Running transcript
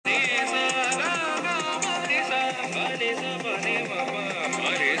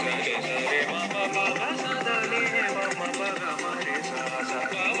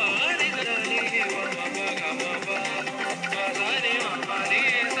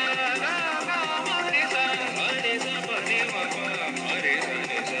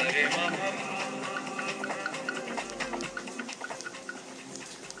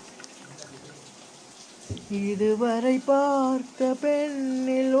இதுவரை பார்த்த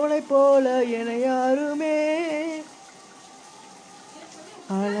பெண்ணில் உனைப் போல என யாருமே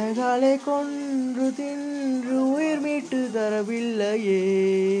அழகாலே கொன்று தின்று உயிர் மீட்டு தரவில்லையே.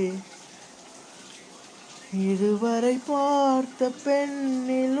 இதுவரை பார்த்த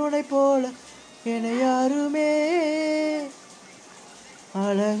பெண்ணில் உனைப் போல என யாருமே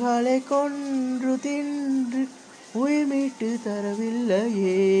அழகாலே கொன்று தின்று உயிர் மீட்டு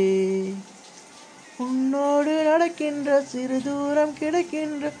தரவில்லையே. உன்னோடு நடக்கின்ற சிறு தூரம்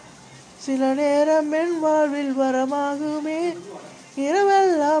கிடைக்கின்ற சில நேரம் என் வாழ்வில் வரமாகுமே.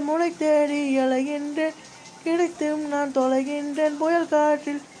 இரவெல்லாம் உனை தேடி அலைகின்றேன், கிடைத்தும் நான் தொலைகின்றேன் புயல்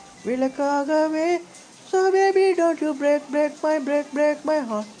காற்றில் விளக்காகவே. So baby don't you break my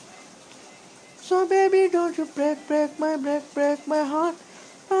heart. So baby don't you break my heart.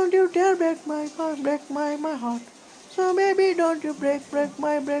 Don't you dare break my heart. So baby don't you break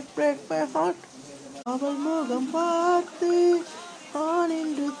my heart. அவள் முகம் பார்த்து நான்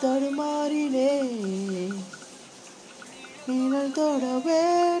இன்று தடுமாறினேன், நிழல் தொட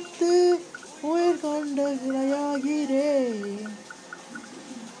வேர்த்து உயிர் கொண்ட சிலையாகிறேன்.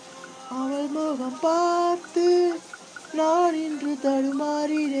 அவள் முகம் பார்த்து நான் இன்று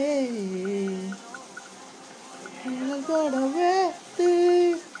தடுமாறினேன், நிழல் தொட வேர்த்து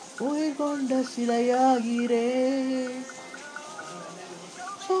உயிர் கொண்ட சிலையாகிறேன்.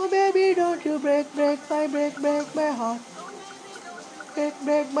 So baby don't you break my heart.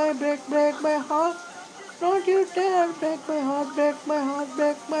 Break my heart. Don't you dare break my heart.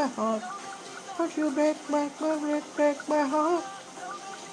 Don't you break my heart.